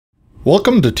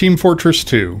Welcome to Team Fortress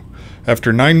 2.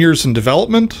 After 9 years in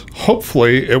development,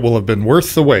 hopefully it will have been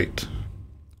worth the wait.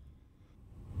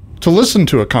 To listen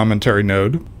to a commentary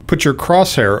node, put your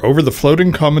crosshair over the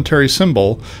floating commentary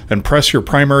symbol and press your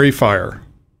primary fire.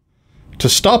 To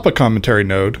stop a commentary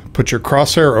node, put your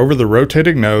crosshair over the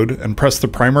rotating node and press the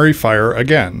primary fire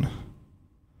again.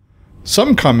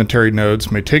 Some commentary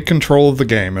nodes may take control of the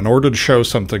game in order to show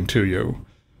something to you.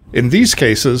 In these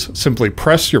cases, simply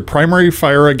press your primary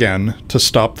fire again to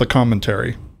stop the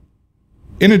commentary.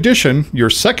 In addition, your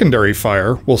secondary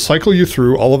fire will cycle you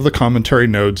through all of the commentary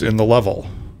nodes in the level.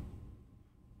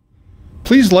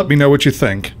 Please let me know what you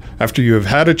think after you have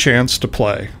had a chance to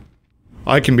play.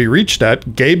 I can be reached at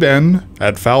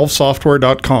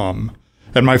gaben@valvesoftware.com,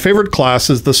 and my favorite class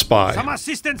is the Spy.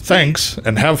 Thanks,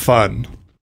 and have fun!